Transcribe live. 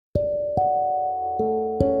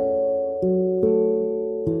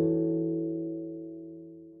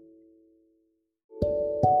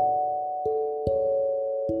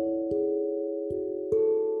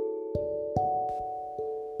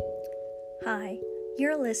Hi,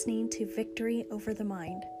 you're listening to Victory Over the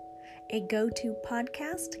Mind, a go-to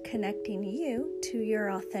podcast connecting you to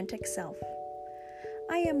your authentic self.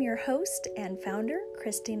 I am your host and founder,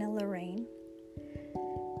 Christina Lorraine.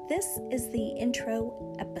 This is the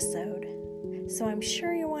intro episode, so I'm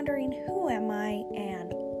sure you're wondering who am I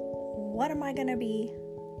and what am I going to be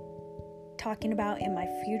talking about in my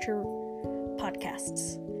future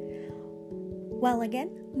podcasts. Well,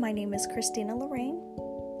 again, my name is Christina Lorraine.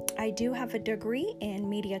 I do have a degree in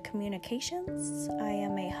media communications. I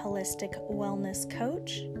am a holistic wellness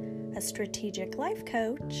coach, a strategic life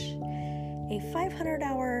coach, a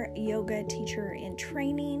 500-hour yoga teacher in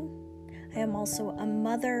training. I am also a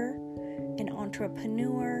mother, an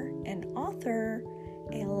entrepreneur, an author,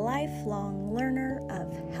 a lifelong learner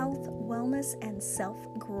of health, wellness, and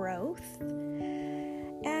self-growth.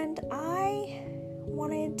 And I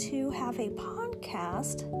wanted to have a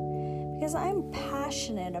podcast because I'm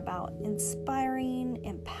passionate about inspiring,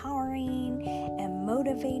 empowering, and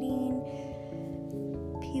motivating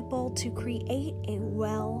people to create a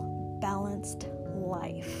well-balanced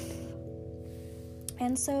life.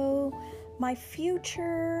 And so my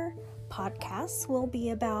future podcasts will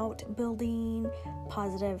be about building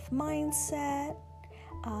positive mindset,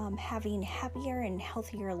 having happier and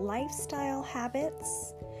healthier lifestyle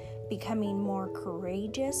habits, becoming more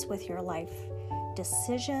courageous with your life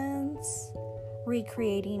decisions,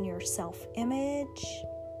 recreating your self-image,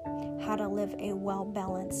 how to live a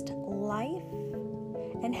well-balanced life,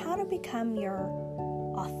 and how to become your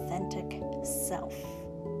authentic self.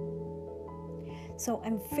 So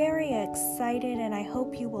I'm very excited, and I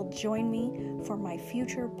hope you will join me for my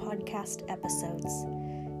future podcast episodes.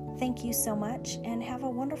 Thank you so much, and have a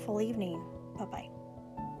wonderful evening. Bye-bye.